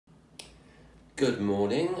Good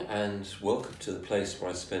morning and welcome to the place where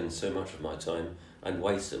I spend so much of my time and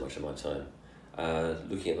waste so much of my time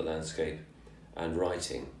looking at the landscape and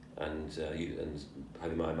writing and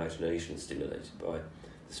having my imagination stimulated by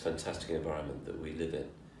this fantastic environment that we live in.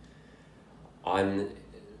 I'm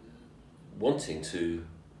wanting to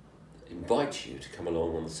invite you to come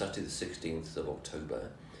along on Saturday the 16th of October.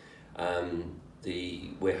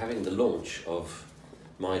 We're having the launch of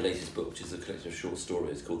my latest book, which is a collection of short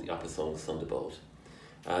stories called the Upperthong Thunderbolt.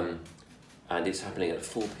 And it's happening at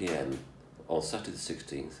 4 p.m. on Saturday the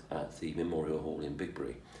 16th at the Memorial Hall in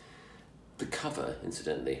Bigbury. The cover,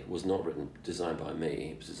 incidentally, was not designed by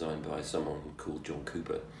me, it was designed by someone called John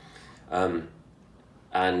Cooper. But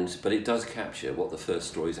it does capture what the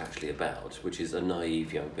first story is actually about, which is a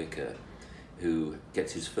naive young vicar who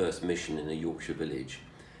gets his first mission in a Yorkshire village,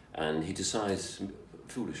 and he decides,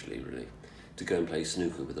 foolishly really, to go and play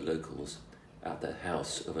snooker with the locals at the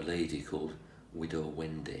house of a lady called Widow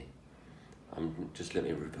Wendy. Just let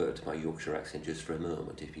me revert to my Yorkshire accent just for a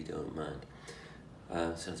moment, if you don't mind.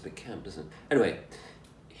 Sounds a bit camp, doesn't it? Anyway,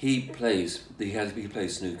 he plays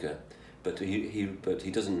snooker, but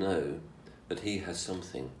he doesn't know that he has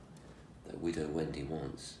something that Widow Wendy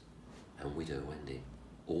wants, and Widow Wendy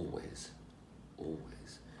always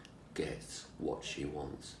gets what she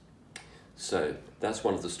wants. So that's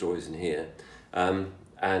one of the stories in here,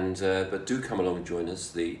 but do come along and join us.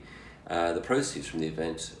 The proceeds from the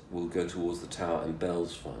event will go towards the Tower and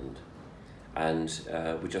Bells Fund, and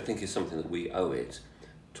which I think is something that we owe it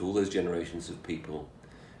to all those generations of people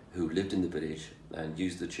who lived in the village and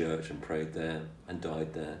used the church and prayed there and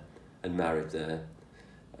died there and married there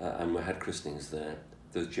and had christenings there.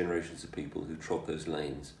 Those generations of people who trod those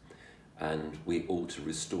lanes, and we ought to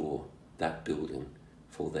restore that building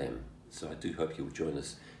for them. So I do hope you will join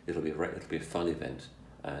us. It'll be a fun event,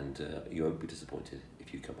 and you won't be disappointed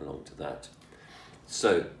if you come along to that.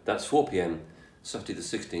 So that's 4 p.m. Saturday the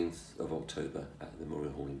 16th of October at the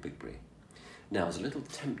Memorial Hall in Bigbury. Now, as a little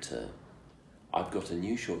tempter, I've got a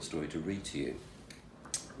new short story to read to you,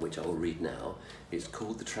 which I will read now. It's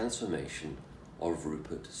called The Transformation of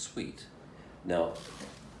Rupert Sweet. Now,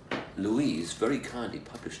 Louise very kindly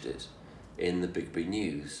published it in the Bigbury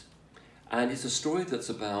News, and it's a story that's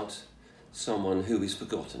about someone who is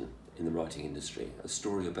forgotten in the writing industry, a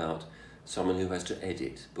story about someone who has to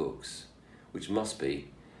edit books, which must be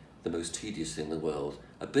the most tedious thing in the world.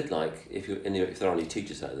 A bit like, if there are any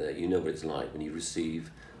teachers out there, you know what it's like when you receive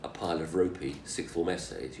a pile of ropey sixth form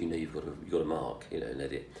essays. You know you've got to mark, and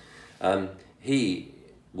edit. He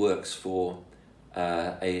works for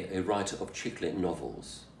a writer of chick lit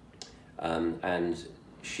novels, and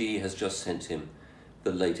she has just sent him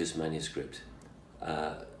the latest manuscript.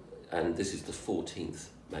 And this is the 14th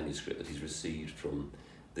manuscript that he's received from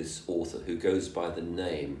this author, who goes by the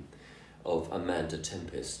name of Amanda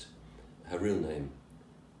Tempest. Her real name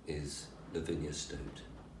is Lavinia Stote.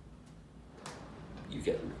 You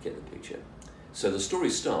get the picture. So the story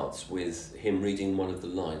starts with him reading one of the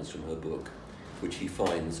lines from her book, which he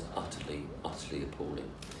finds utterly appalling.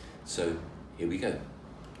 So here we go.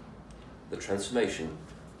 The Transformation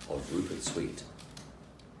of Rupert Sweet.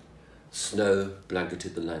 Snow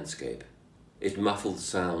blanketed the landscape. It muffled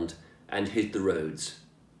sound and hid the roads.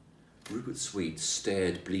 Rupert Sweet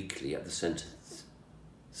stared bleakly at the sentence.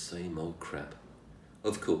 Same old crap.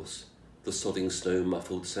 Of course, the sodding snow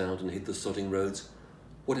muffled sound and hid the sodding roads.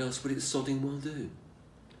 What else would its sodding well do?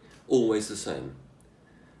 Always the same.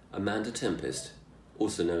 Amanda Tempest,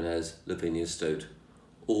 also known as Lavinia Stote,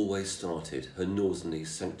 always started her northernly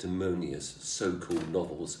sanctimonious so-called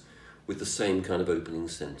novels with the same kind of opening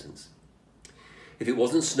sentence. If it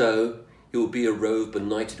wasn't snow, it would be a row of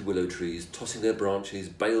benighted willow trees tossing their branches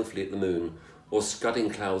balefully at the moon, or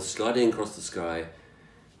scudding clouds sliding across the sky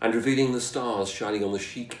and revealing the stars shining on the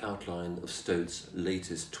chic outline of Stote's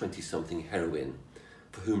latest 20-something heroine,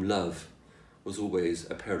 for whom love was always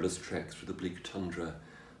a perilous trek through the bleak tundra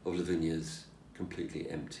of Lavinia's completely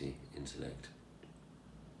empty intellect.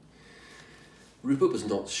 Rupert was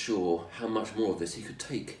not sure how much more of this he could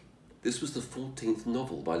take. This was the 14th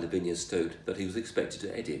novel by Lavinia Stote that he was expected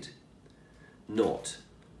to edit. Not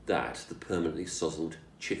that the permanently sozzled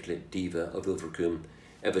chick-lit diva of Ilfracombe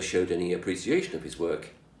ever showed any appreciation of his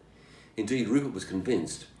work. Indeed, Rupert was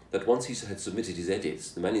convinced that once he had submitted his edits,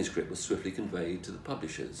 the manuscript was swiftly conveyed to the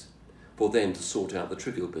publishers, for them to sort out the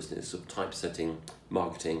trivial business of typesetting,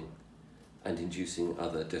 marketing, and inducing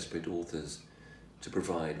other desperate authors to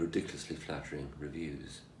provide ridiculously flattering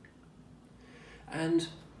reviews. And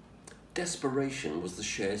desperation was the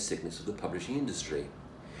shared sickness of the publishing industry.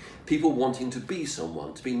 People wanting to be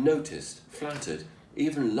someone, to be noticed, flattered,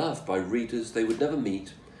 even loved by readers they would never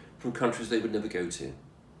meet, from countries they would never go to.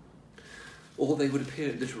 Or they would appear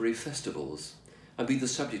at literary festivals and be the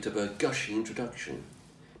subject of a gushing introduction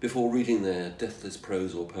before reading their deathless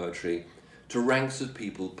prose or poetry to ranks of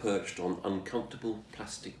people perched on uncomfortable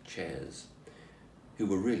plastic chairs who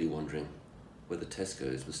were really wondering whether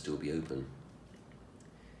Tesco's would still be open.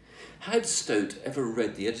 Had Stoat ever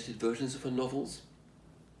read the edited versions of her novels?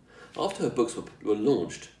 After her books were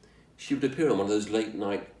launched, she would appear on one of those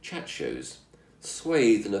late-night chat shows,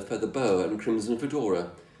 swathed in a feather boa and crimson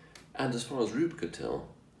fedora, and as far as Rupert could tell,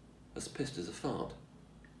 as pissed as a fart.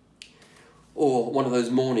 Or one of those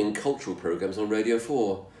morning cultural programmes on Radio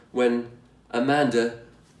 4, when Amanda,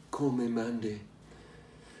 call me Mandy,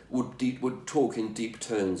 would talk in deep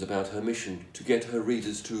tones about her mission to get her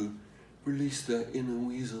readers to release their inner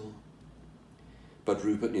weasel. But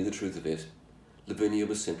Rupert knew the truth of it. Lavinia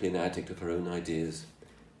was simply an addict of her own ideas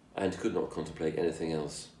and could not contemplate anything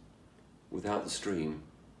else. Without the stream,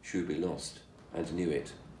 she would be lost, and knew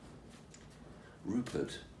it.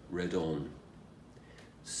 Rupert read on.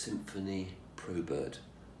 Symphony Probert,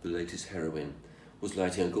 the latest heroine, was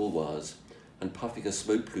lighting a Gauloise and puffing a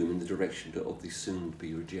smoke plume in the direction of the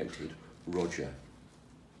soon-to-be-rejected Roger.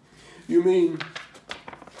 You mean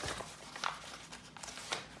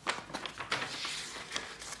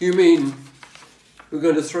you're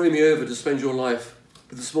going to throw me over to spend your life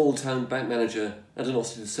with a small-town bank manager and an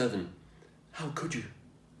Austin 7? How could you?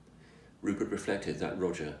 Rupert reflected that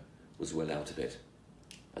Roger was well out of it,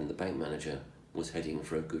 and the bank manager was heading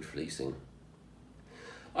for a good fleecing.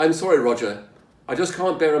 I'm sorry, Roger. I just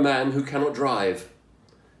can't bear a man who cannot drive.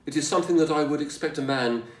 It is something that I would expect a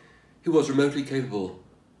man who was remotely capable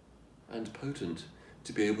and potent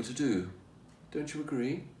to be able to do. Don't you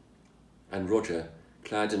agree? And Roger,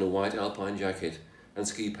 clad in a white alpine jacket and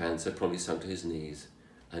ski pants, had probably sunk to his knees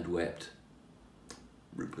and wept.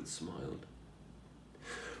 Rupert smiled.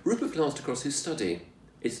 Rupert glanced across his study,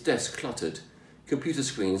 its desk cluttered, computer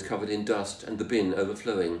screens covered in dust and the bin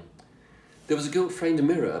overflowing. There was a gilt-framed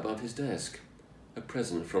mirror above his desk, a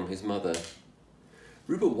present from his mother.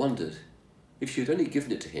 Rupert wondered if she had only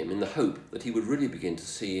given it to him in the hope that he would really begin to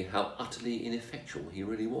see how utterly ineffectual he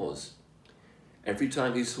really was. Every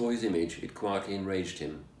time he saw his image, it quietly enraged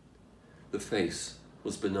him. The face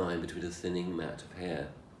was benign between a thinning mat of hair.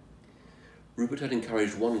 Rupert had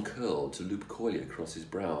encouraged one curl to loop coyly across his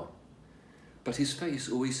brow, but his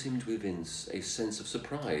face always seemed to evince a sense of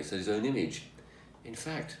surprise at his own image. In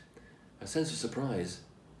fact, a sense of surprise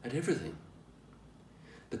at everything.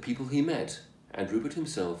 The people he met, and Rupert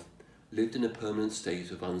himself, lived in a permanent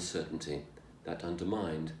state of uncertainty that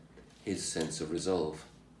undermined his sense of resolve.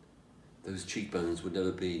 Those cheekbones would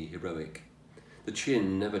never be heroic, the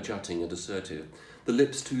chin never jutting and assertive, the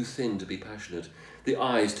lips too thin to be passionate, the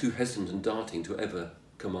eyes too hesitant and darting to ever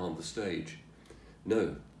command the stage.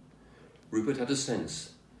 No, Rupert had a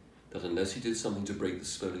sense that unless he did something to break the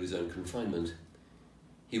spell of his own confinement,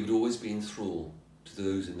 he would always be in thrall to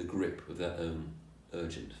those in the grip of their own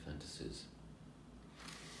urgent fantasies.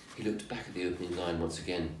 He looked back at the opening line once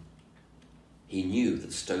again. He knew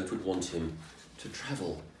that Stoat would want him to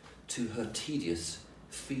travel to her tedious,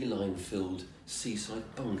 feline-filled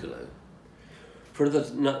seaside bungalow for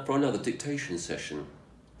another dictation session.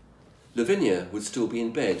 Lavinia would still be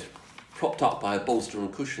in bed, propped up by a bolster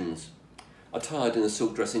and cushions, attired in a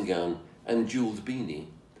silk dressing gown and jewelled beanie,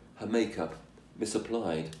 her makeup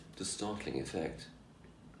misapplied to startling effect.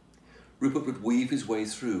 Rupert would weave his way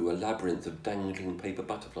through a labyrinth of dangling paper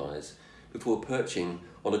butterflies before perching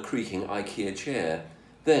on a creaking IKEA chair.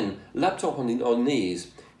 Then, laptop on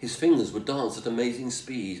knees, his fingers would dance at amazing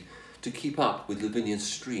speed to keep up with Lavinia's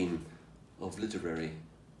stream of literary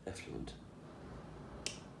effluent.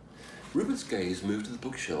 Rupert's gaze moved to the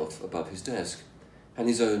bookshelf above his desk and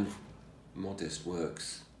his own modest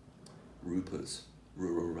works. Rupert's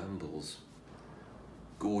Rural Rambles.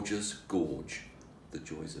 Gorgeous Gorge, The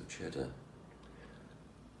Joys of Cheddar.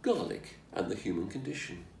 Garlic and the Human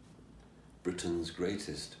Condition. Britain's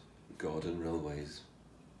Greatest Garden Railways.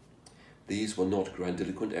 These were not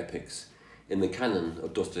grandiloquent epics in the canon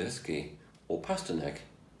of Dostoevsky or Pasternak,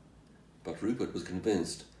 but Rupert was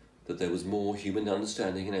convinced that there was more human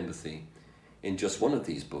understanding and empathy in just one of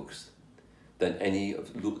these books than any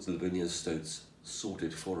of Lavinia Stoat's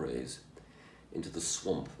sordid forays into the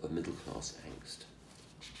swamp of middle-class angst.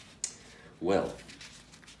 Well,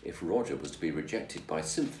 if Roger was to be rejected by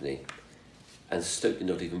Symphony, and Stoat did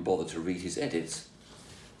not even bother to read his edits,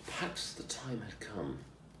 perhaps the time had come.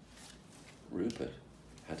 Rupert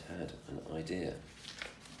had had an idea,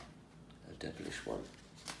 a devilish one.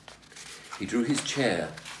 He drew his chair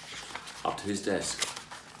up to his desk,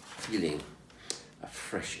 feeling a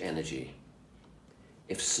fresh energy.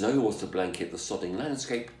 If snow was to blanket the sodding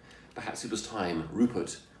landscape, perhaps it was time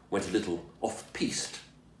Rupert went a little off-piste.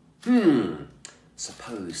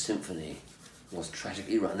 Suppose Symphony was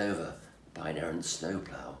tragically run over by an errant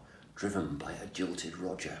snowplow driven by a jilted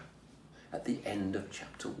Roger at the end of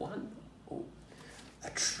chapter 1. Oh, a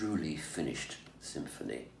truly finished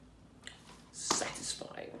symphony.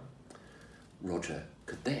 Satisfying. Roger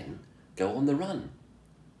could then go on the run.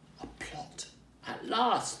 A plot, at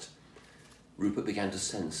last! Rupert began to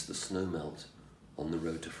sense the snow melt on the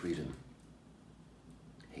road to freedom.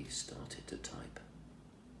 He started to type.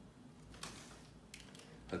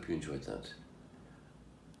 Hope you enjoyed that.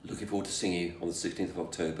 Looking forward to seeing you on the 16th of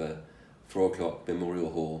October, 4 o'clock, Memorial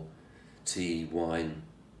Hall, tea, wine,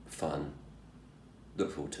 fun.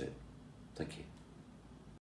 Look forward to it. Thank you.